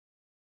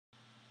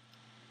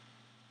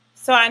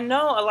So I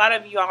know a lot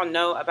of you all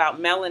know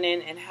about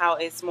melanin and how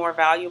it's more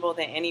valuable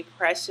than any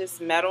precious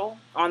metal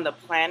on the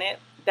planet.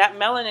 That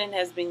melanin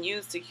has been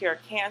used to cure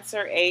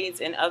cancer,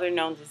 AIDS, and other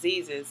known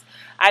diseases.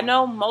 I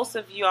know most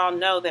of you all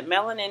know that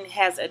melanin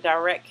has a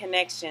direct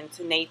connection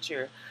to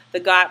nature, the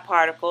God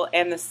particle,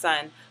 and the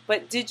sun.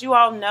 But did you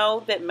all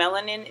know that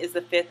melanin is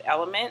the fifth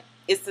element?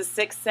 It's the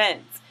sixth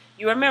sense.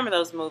 You remember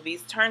those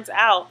movies. Turns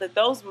out that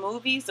those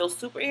movies, those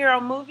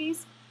superhero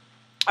movies,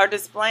 are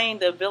displaying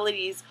the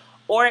abilities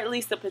or at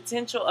least the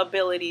potential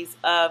abilities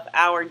of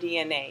our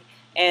DNA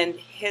and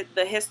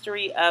the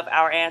history of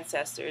our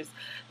ancestors.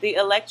 The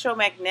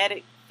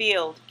electromagnetic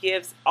field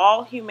gives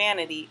all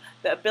humanity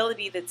the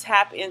ability to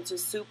tap into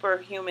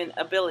superhuman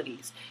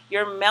abilities.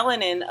 Your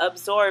melanin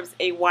absorbs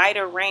a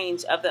wider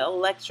range of the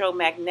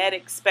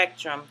electromagnetic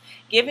spectrum,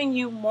 giving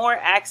you more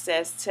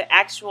access to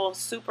actual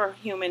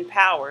superhuman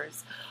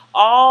powers.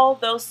 All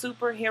those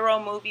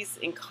superhero movies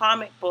and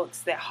comic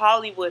books that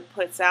Hollywood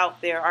puts out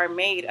there are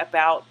made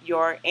about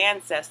your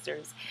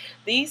ancestors.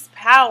 These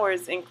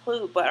powers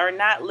include, but are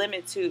not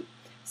limited to,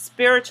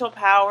 spiritual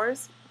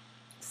powers,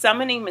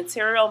 summoning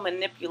material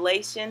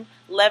manipulation,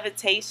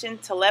 levitation,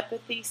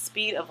 telepathy,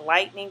 speed of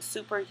lightning,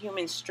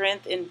 superhuman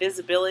strength,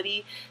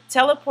 invisibility,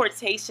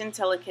 teleportation,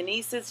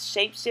 telekinesis,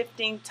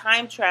 shape-shifting,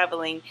 time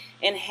traveling,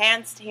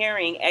 enhanced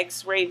hearing,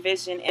 X-ray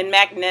vision, and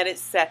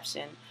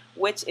magnetiception,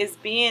 which is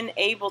being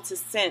able to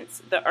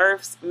sense the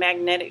Earth's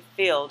magnetic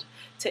field.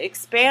 To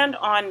expand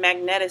on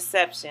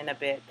magnetiception a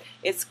bit,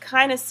 it's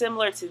kind of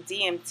similar to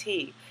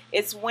DMT.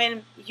 It's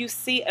when you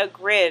see a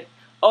grid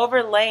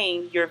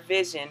overlaying your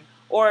vision,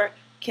 or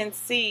can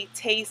see,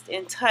 taste,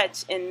 and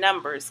touch in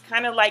numbers,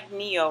 kind of like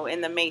Neo in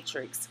the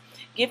Matrix,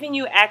 giving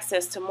you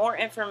access to more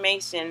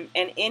information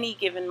in any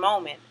given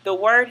moment. The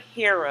word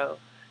hero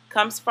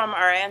comes from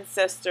our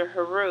ancestor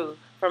Heru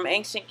from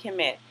ancient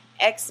Kemet,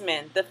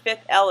 X-Men, the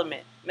fifth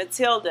element,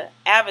 Matilda,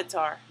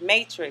 Avatar,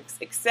 Matrix,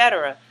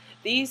 etc.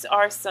 These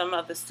are some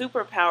of the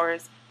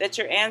superpowers that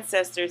your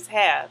ancestors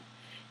have.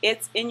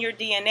 It's in your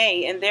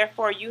DNA, and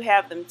therefore you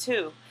have them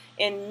too.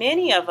 In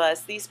many of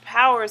us, these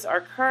powers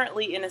are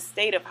currently in a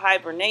state of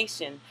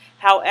hibernation.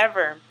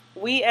 However,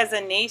 we as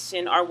a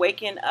nation are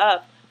waking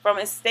up from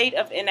a state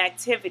of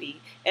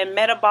inactivity and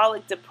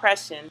metabolic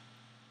depression.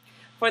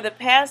 For the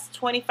past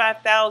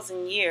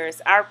 25,000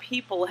 years, our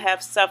people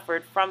have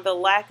suffered from the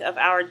lack of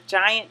our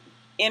giant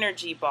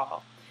energy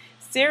ball.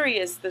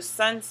 Sirius, the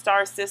Sun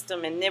star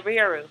system, and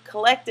Nibiru,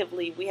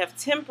 collectively, we have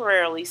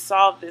temporarily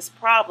solved this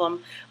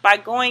problem by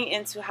going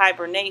into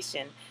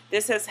hibernation.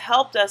 This has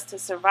helped us to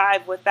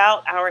survive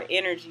without our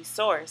energy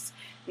source.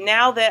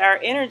 Now that our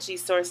energy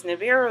source,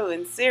 Nibiru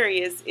and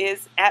Sirius,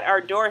 is at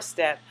our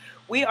doorstep,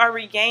 we are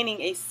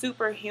regaining a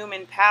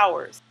superhuman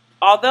powers.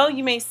 Although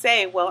you may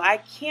say, well, I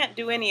can't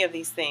do any of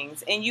these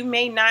things, and you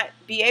may not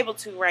be able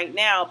to right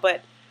now,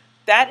 but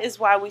that is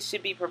why we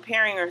should be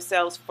preparing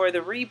ourselves for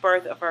the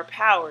rebirth of our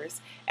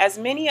powers. As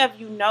many of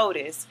you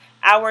notice,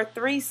 our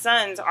three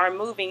suns are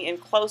moving in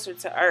closer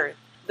to Earth.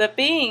 The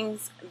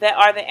beings that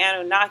are the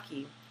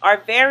Anunnaki are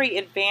very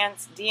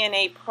advanced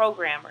DNA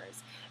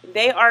programmers.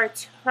 They are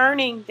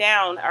turning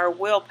down our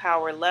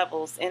willpower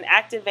levels and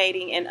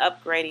activating and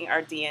upgrading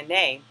our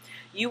DNA.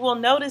 You will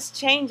notice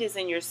changes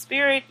in your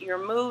spirit, your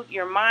mood,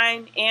 your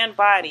mind, and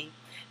body.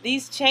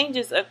 These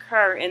changes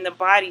occur in the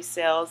body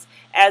cells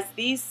as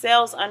these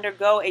cells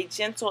undergo a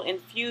gentle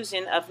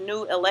infusion of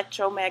new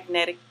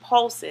electromagnetic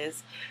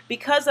pulses.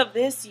 Because of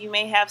this, you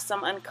may have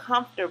some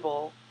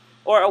uncomfortable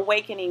or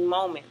awakening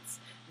moments,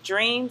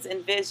 dreams,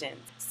 and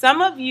visions.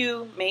 Some of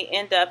you may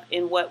end up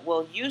in what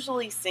will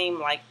usually seem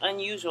like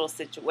unusual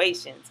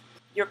situations.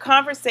 Your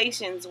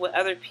conversations with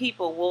other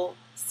people will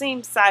seem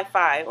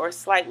sci-fi or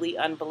slightly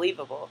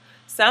unbelievable.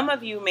 Some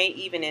of you may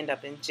even end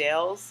up in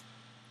jails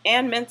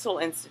and mental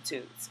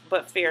institutes,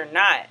 but fear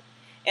not,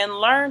 and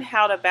learn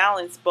how to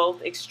balance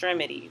both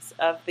extremities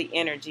of the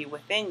energy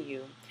within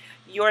you,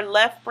 your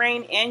left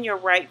brain and your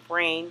right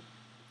brain,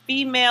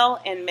 female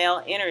and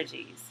male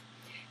energies.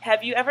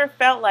 Have you ever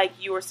felt like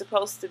you were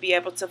supposed to be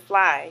able to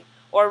fly,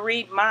 or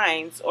read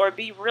minds, or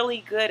be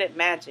really good at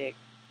magic?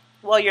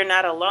 Well, you're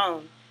not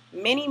alone.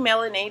 Many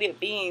melanated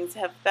beings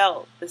have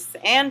felt this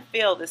and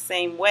feel the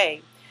same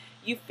way.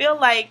 You feel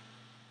like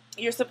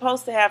you're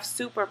supposed to have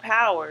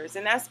superpowers,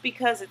 and that's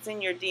because it's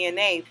in your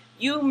DNA.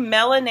 You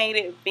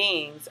melanated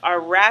beings are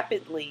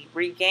rapidly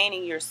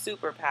regaining your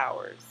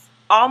superpowers.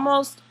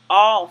 Almost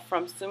all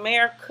from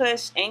Sumer,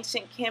 Kush,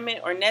 ancient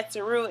Kemet, or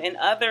Netzeru, and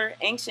other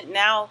ancient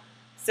now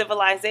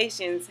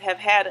civilizations have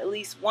had at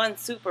least one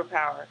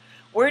superpower.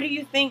 Where do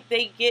you think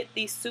they get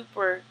these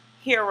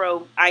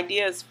superhero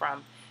ideas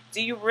from?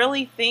 Do you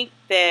really think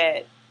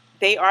that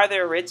they are the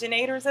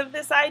originators of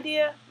this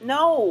idea?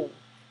 No.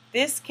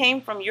 This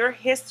came from your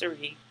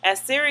history. As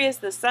Sirius,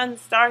 the Sun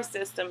star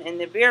system, and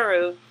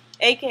Nibiru,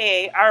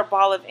 aka our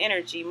ball of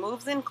energy,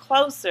 moves in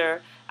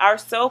closer, our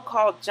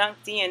so-called junk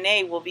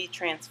DNA will be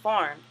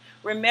transformed.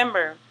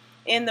 Remember,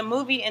 in the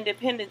movie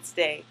Independence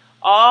Day,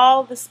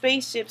 all the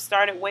spaceships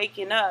started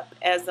waking up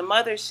as the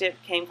mothership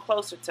came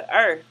closer to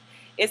Earth.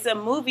 It's a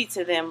movie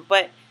to them,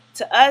 but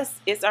To us,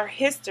 it's our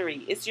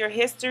history. It's your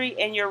history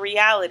and your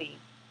reality.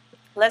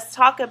 Let's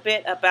talk a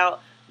bit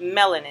about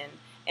melanin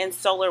and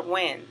solar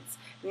winds.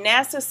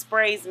 NASA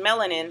sprays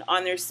melanin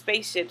on their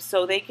spaceships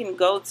so they can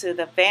go to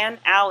the Van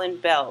Allen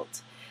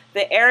belt,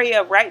 the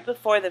area right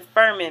before the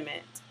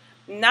firmament.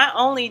 Not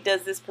only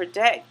does this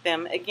protect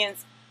them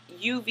against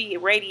UV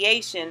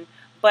radiation,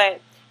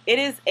 but it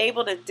is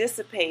able to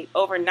dissipate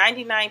over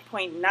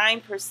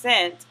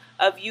 99.9%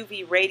 of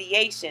UV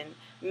radiation.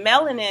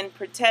 Melanin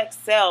protects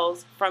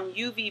cells from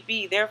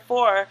UVB,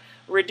 therefore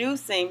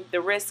reducing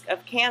the risk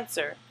of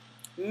cancer.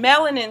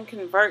 Melanin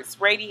converts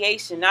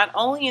radiation not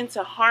only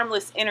into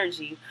harmless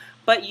energy,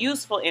 but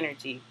useful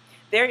energy.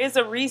 There is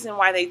a reason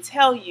why they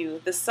tell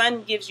you the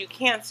sun gives you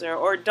cancer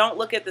or don't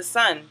look at the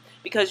sun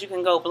because you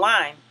can go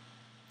blind.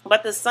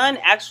 But the sun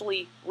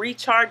actually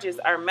recharges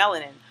our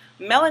melanin.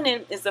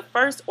 Melanin is the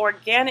first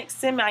organic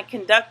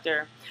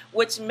semiconductor,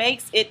 which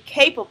makes it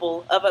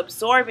capable of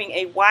absorbing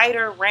a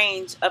wider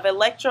range of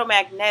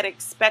electromagnetic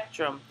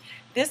spectrum.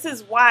 This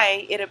is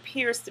why it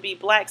appears to be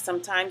black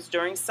sometimes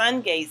during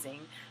sun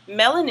gazing.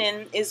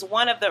 Melanin is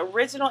one of the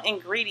original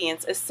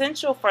ingredients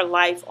essential for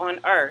life on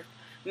Earth.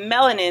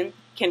 Melanin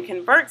can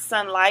convert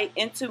sunlight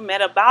into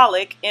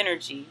metabolic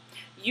energy.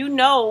 You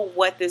know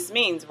what this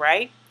means,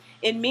 right?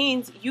 It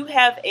means you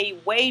have a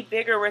way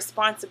bigger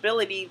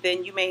responsibility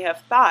than you may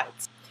have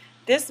thought.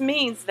 This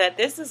means that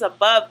this is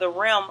above the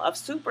realm of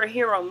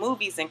superhero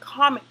movies and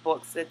comic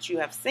books that you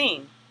have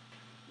seen.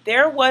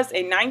 There was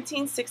a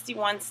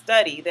 1961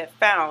 study that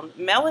found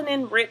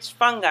melanin-rich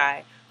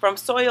fungi from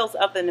soils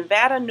of the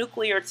Nevada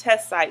nuclear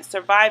test site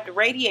survived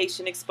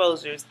radiation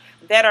exposures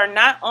that are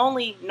not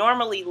only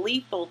normally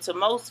lethal to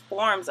most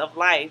forms of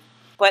life,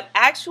 but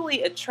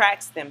actually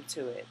attracts them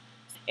to it.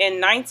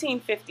 In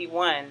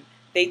 1951,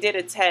 they did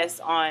a test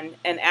on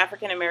an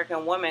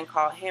African-American woman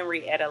called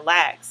Henrietta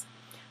Lacks.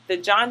 The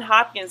Johns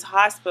Hopkins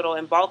Hospital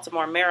in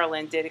Baltimore,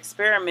 Maryland did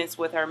experiments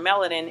with her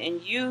melanin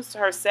and used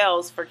her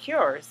cells for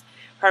cures.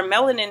 Her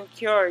melanin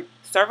cured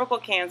cervical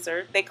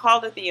cancer. They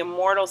called it the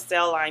immortal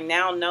cell line,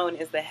 now known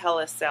as the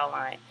HeLa cell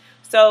line.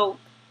 So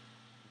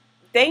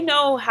they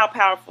know how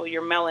powerful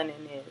your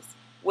melanin is,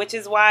 which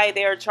is why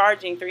they are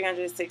charging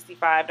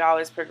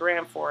 $365 per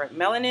gram for it.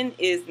 Melanin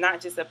is not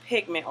just a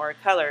pigment or a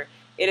color.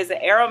 It is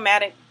an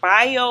aromatic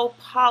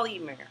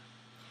biopolymer,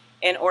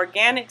 an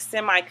organic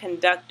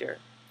semiconductor,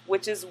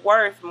 which is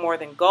worth more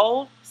than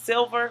gold,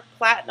 silver,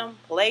 platinum,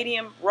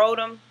 palladium,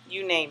 rhodium,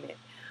 you name it.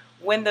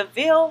 When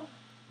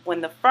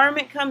the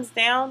firmament comes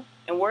down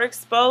and we're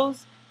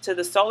exposed to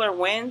the solar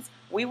winds,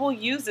 we will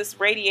use this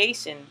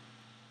radiation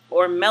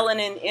or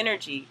melanin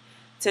energy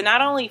to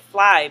not only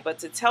fly, but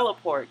to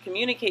teleport,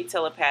 communicate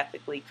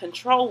telepathically,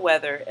 control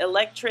weather,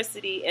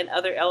 electricity, and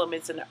other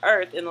elements in the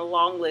earth, and the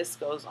long list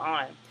goes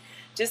on.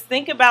 Just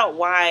think about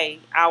why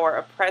our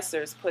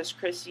oppressors push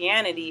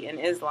Christianity and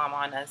Islam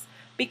on us.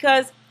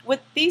 Because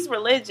with these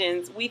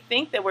religions, we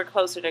think that we're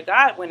closer to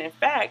God when in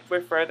fact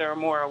we're further or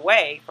more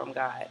away from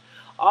God.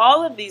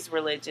 All of these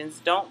religions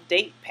don't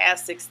date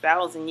past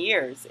 6,000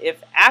 years.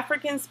 If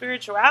African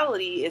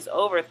spirituality is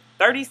over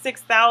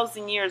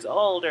 36,000 years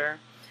older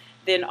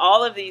than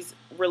all of these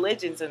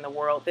religions in the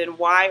world, then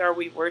why are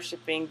we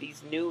worshiping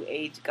these new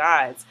age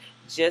gods?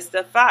 Just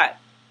a thought.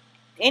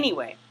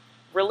 Anyway,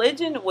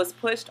 religion was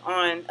pushed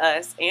on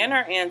us and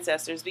our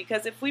ancestors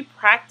because if we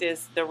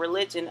practice the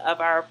religion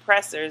of our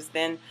oppressors,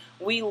 then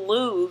we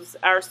lose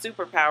our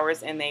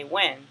superpowers and they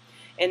win.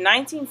 In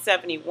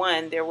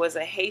 1971, there was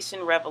a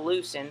Haitian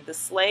revolution. The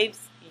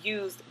slaves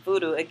used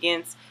voodoo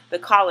against the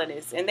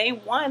colonists, and they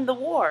won the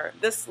war.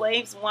 The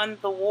slaves won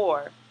the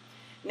war.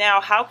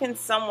 Now, how can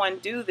someone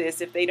do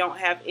this if they don't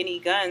have any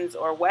guns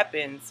or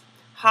weapons?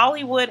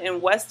 Hollywood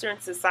and Western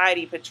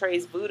society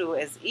portrays voodoo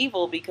as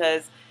evil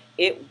because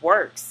it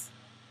works.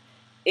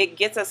 It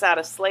gets us out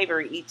of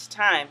slavery each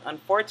time.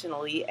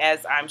 Unfortunately,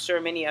 as I'm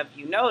sure many of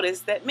you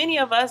noticed, that many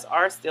of us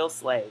are still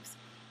slaves.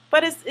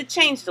 But it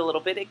changed a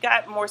little bit. It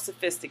got more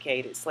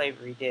sophisticated,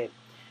 slavery did.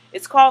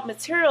 It's called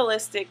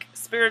materialistic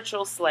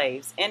spiritual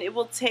slaves, and it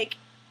will take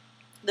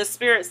the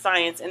spirit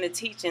science and the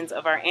teachings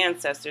of our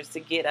ancestors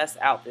to get us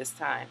out this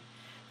time.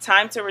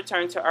 Time to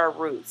return to our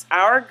roots.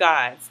 Our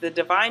gods, the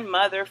Divine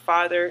Mother,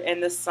 Father,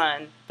 and the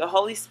Son, the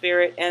Holy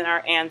Spirit, and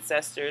our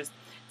ancestors.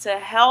 To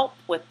help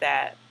with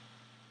that,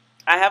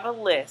 I have a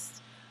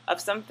list of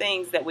some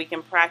things that we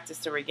can practice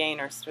to regain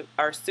our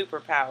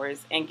superpowers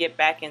and get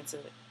back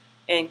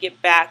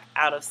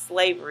out of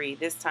slavery,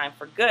 this time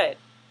for good.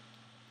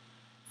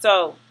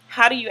 So,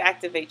 how do you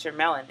activate your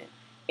melanin?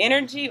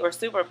 Energy or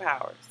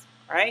superpowers,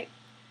 right?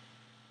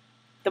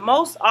 The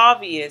most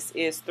obvious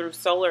is through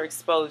solar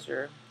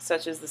exposure,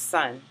 such as the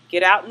sun.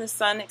 Get out in the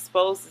sun,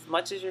 expose as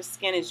much of your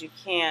skin as you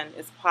can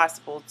as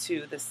possible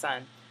to the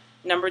sun.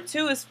 Number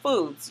 2 is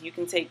foods. You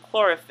can take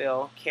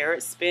chlorophyll,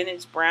 carrot,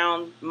 spinach,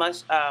 brown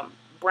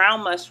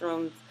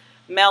mushrooms,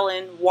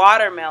 melon,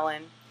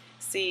 watermelon.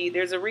 See,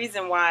 there's a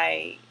reason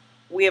why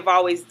we have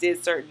always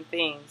did certain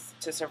things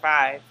to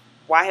survive.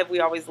 Why have we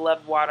always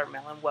loved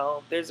watermelon?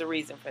 Well, there's a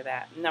reason for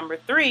that. Number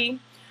 3,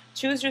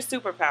 Choose your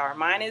superpower.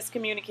 Mine is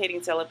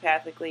communicating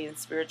telepathically and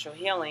spiritual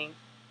healing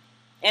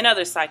and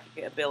other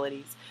psychic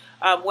abilities.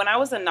 When I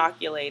was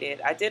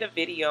inoculated, I did a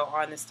video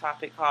on this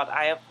topic called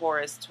Eye of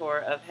Horus Tour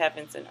of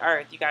Heavens and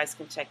Earth. You guys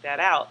can check that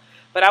out.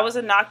 But I was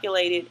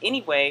inoculated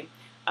anyway.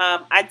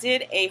 I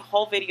did a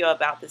whole video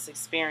about this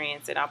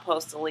experience, and I'll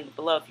post a link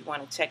below if you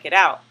want to check it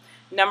out.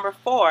 Number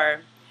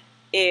 4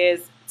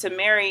 is to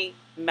marry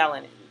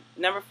melanin.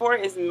 Number 4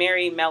 is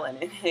marry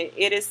melanin.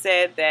 It is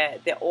said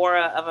that the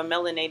aura of a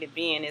melanated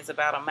being is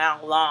about a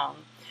mile long.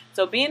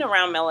 So being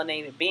around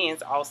melanated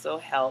beings also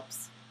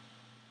helps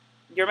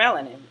your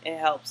melanin. It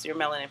helps your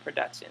melanin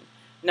production.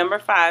 Number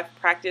 5,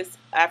 practice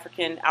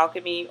African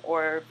alchemy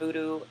or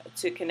voodoo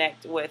to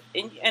connect with,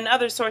 and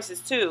other sources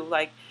too.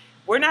 Like,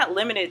 we're not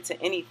limited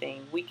to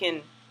anything. We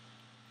can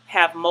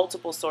have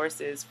multiple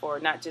sources for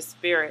not just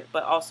spirit,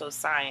 but also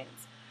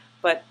science.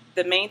 But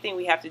the main thing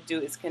we have to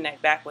do is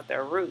connect back with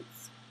our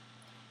roots.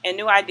 And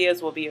new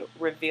ideas will be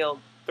revealed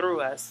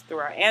through us, through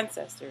our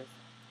ancestors.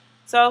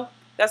 So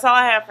that's all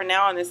I have for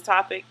now on this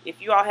topic.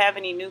 If you all have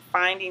any new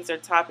findings or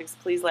topics,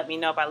 please let me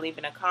know by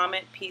leaving a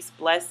comment. Peace,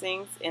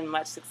 blessings, and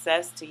much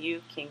success to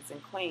you, kings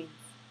and queens.